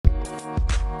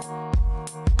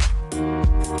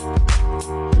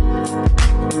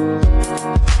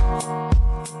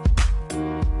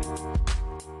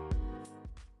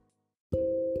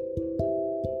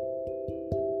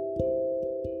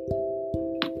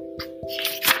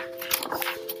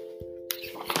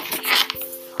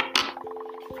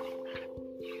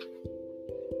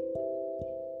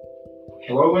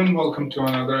Hello and welcome to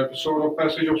another episode of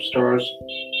Passage of Stars.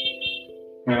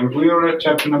 And we are at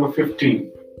chapter number 15.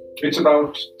 It's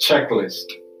about checklist.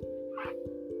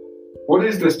 What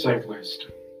is this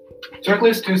checklist?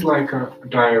 Checklist is like a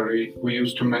diary we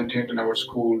used to maintain in our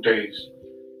school days.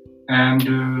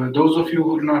 And those of you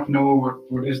who do not know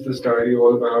what is this diary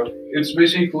all about, it's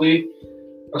basically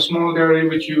a small diary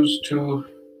which used to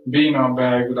be in our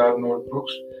bag without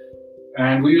notebooks.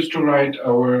 And we used to write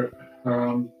our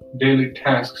daily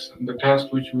tasks, the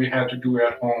tasks which we had to do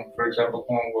at home, for example,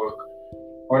 homework,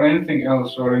 or anything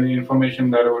else, or any information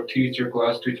that our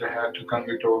class teacher had to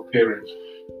convey to our parents.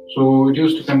 So it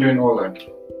used to contain all that.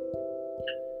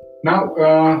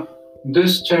 Now,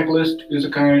 this checklist is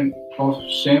a kind of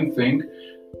same thing,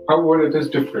 however, it is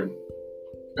different.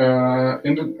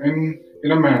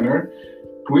 In a manner,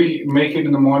 we make it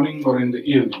in the morning or in the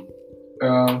evening.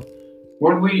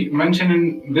 What we mention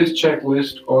in this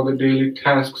checklist or the daily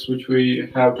tasks which we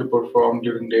have to perform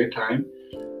during daytime,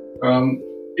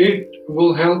 it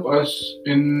will help us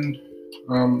in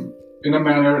a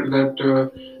manner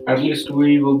that at least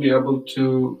we will be able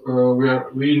to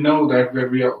we know that where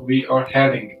we are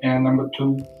heading, and number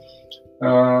two,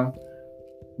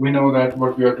 we know that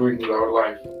what we are doing with our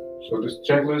life. So this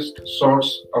checklist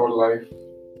sorts our life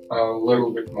a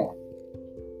little bit more.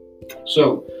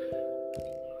 So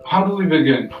how do we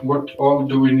begin? What all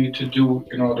do we need to do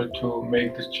in order to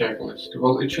make this checklist?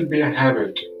 Well, it should be a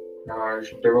habit. You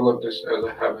should develop this as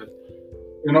a habit.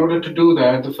 In order to do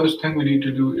that, the first thing we need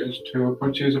to do is to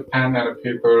purchase a pen and a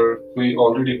paper. We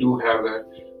already do have that.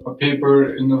 A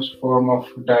paper in the form of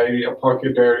diary, a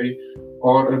pocket diary,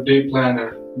 or a day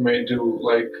planner may do,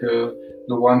 like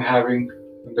the one having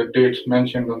the dates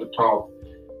mentioned on the top.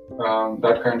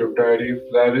 That kind of diary.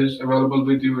 If that is available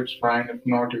with you, it's fine. If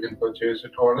not, you can purchase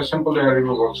it, or a simple diary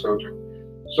will also do.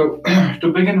 So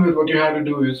to begin with, what you have to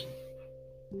do is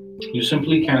you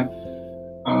simply can,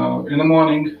 in the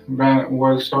morning,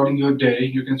 while starting your day,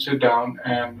 you can sit down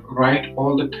and write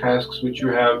all the tasks which you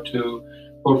have to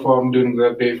perform during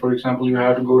the day. For example, you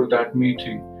have to go to that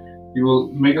meeting. You will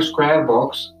make a square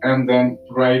box and then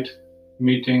write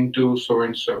meeting to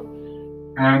so-and-so.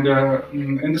 And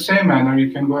in the same manner,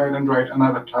 you can go ahead and write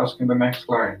another task in the next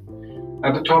line.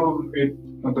 At the top of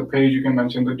the page, you can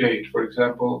mention the date. For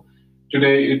example,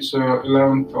 today it's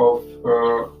 11th of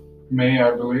May,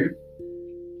 I believe.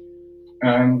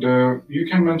 And you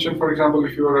can mention, for example,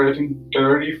 if you are writing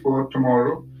diary for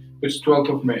tomorrow, it's 12th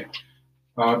of May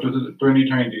to the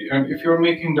 2020. And if you're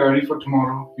making diary for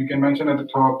tomorrow, you can mention at the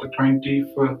top the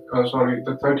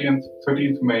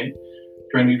 13th May.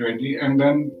 2020, and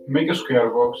then make a square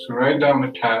box, write down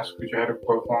a task which you have to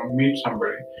perform, meet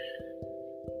somebody.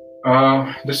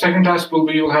 The second task will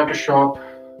be you'll have to shop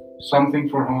something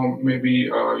for home, maybe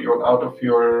you're out of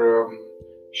your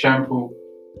shampoo,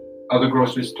 other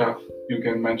grocery stuff, you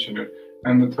can mention it.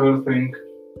 And the third thing,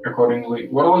 accordingly,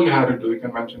 what all you have to do, you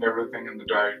can mention everything in the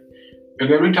diary.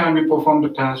 And every time you perform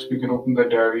the task, you can open the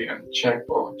diary and check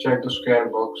the square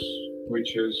box,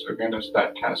 which is again as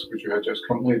that task which you have just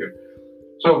completed.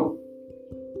 So,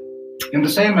 in the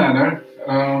same manner,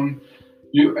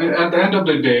 you at the end of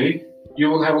the day, you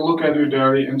will have a look at your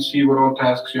diary and see what all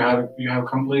tasks you have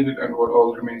completed and what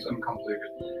all remains uncompleted.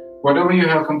 Whatever you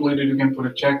have completed, you can put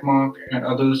a check mark, and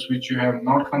others which you have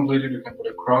not completed, you can put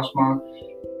a cross mark,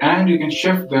 and you can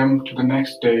shift them to the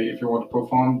next day if you want to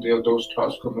perform those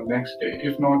tasks on the next day.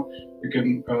 If not, you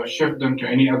can shift them to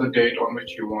any other date on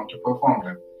which you want to perform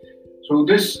them. So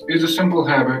this is a simple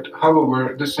habit.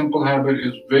 However, this simple habit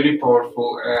is very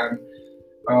powerful, and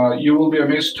you will be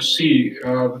amazed to see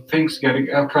the things getting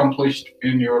accomplished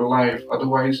in your life.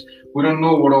 Otherwise, we don't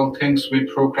know what all things we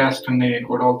procrastinate,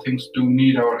 what all things do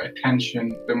need our attention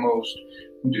the most.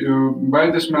 By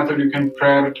this method, you can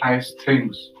prioritize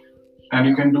things, and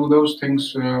you can do those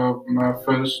things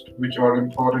first, which are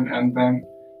important, and then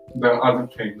the other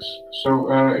things.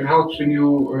 So it helps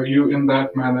you in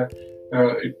that manner.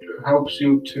 It helps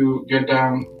you to get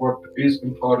down what is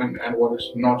important and what is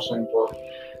not so important.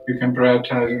 You can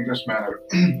prioritize in this manner.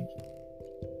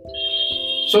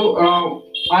 So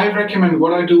I recommend,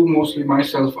 what I do mostly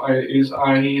myself is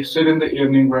I sit in the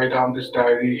evening, write down this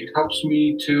diary. It helps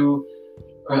me to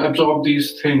absorb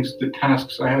these things, the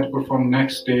tasks I had to perform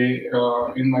next day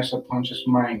in my subconscious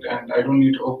mind, and I don't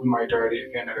need to open my diary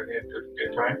again and again during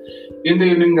daytime. In the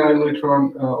evening, I later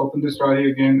on open this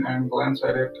diary again and glance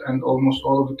at it, and almost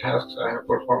all of the tasks I have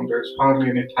performed, there's hardly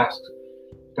any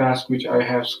task which I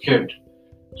have skipped.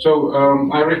 So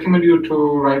I recommend you to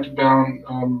write it down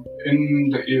in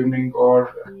the evening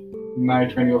or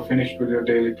night when you're finished with your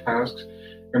daily tasks.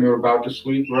 When you're about to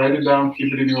sleep, write it down,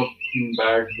 keep it in your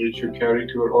bag, which you carry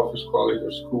to your office, college,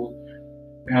 or school.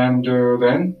 And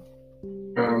then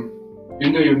um,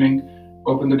 in the evening,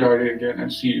 open the diary again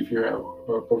and see if you have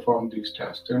performed these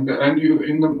tasks. And you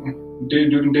in the day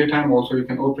during daytime also you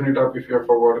can open it up if you have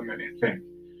forgotten anything.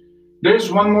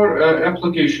 There's one more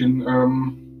application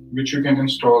which you can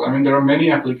install. I mean, there are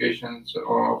many applications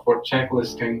for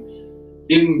checklisting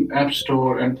in App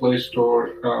Store and Play Store,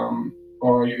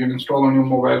 or you can install on your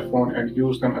mobile phone and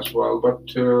use them as well. But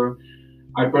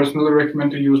I personally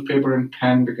recommend to use paper and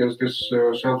pen because this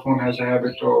cell phone has a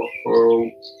habit of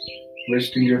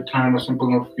wasting your time. A simple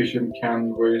notification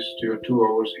can waste your 2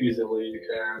 hours easily,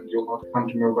 and you'll not come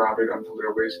to know about it until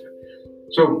they're wasted.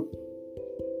 So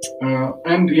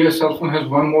and yes, cell phone has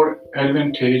one more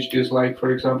advantage is like,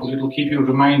 for example, it will keep you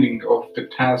reminding of the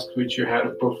task which you had to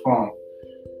perform,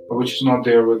 which is not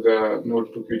there with the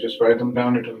notebook. You just write them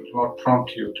down. It will not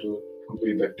prompt you to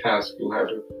complete that task. You'll have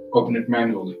to open it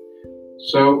manually.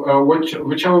 So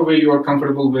whichever way you are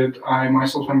comfortable with, I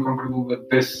myself am comfortable with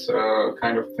this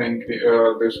kind of thing,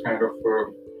 this kind of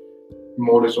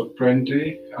modus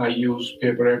operandi. I use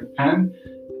paper and pen.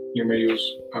 You may use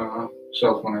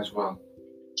cell phone as well.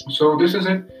 So this is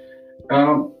it.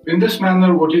 In this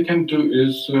manner, what you can do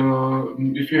is,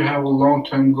 if you have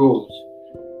long-term goals,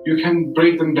 you can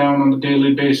break them down on a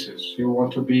daily basis. You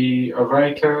want to be a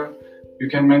writer, you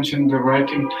can mention the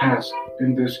writing task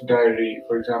in this diary.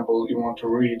 For example, you want to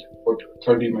read for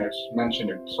 30 minutes, mention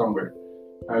it somewhere.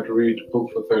 I have to read a book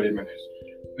for 30 minutes.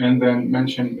 And then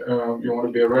mention you want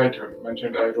to be a writer,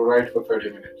 mention I have to write for 30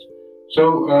 minutes.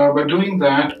 So by doing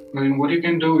that, I mean, what you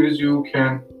can do is you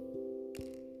can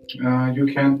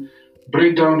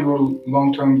break down your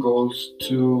long-term goals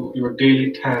to your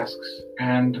daily tasks,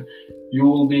 and you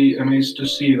will be amazed to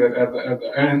see that at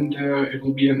the end it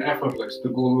will be an effortless. The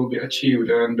goal will be achieved,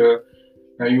 and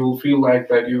you will feel like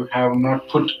that you have not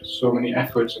put so many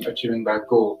efforts in achieving that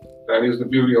goal. That is the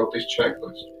beauty of this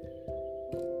checklist.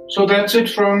 So that's it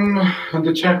from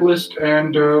the checklist,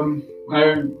 and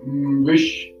I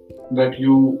wish that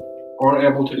you are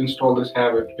able to install this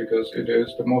habit because it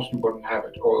is the most important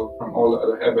habit from all the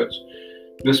other habits.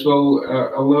 This will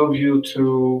allow you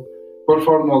to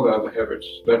perform all the other habits.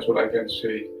 That's what I can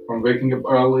say. From waking up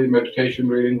early, meditation,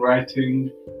 reading,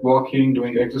 writing, walking,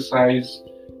 doing exercise,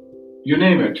 you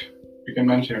name it, you can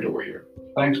mention it over here.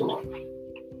 Thanks a lot.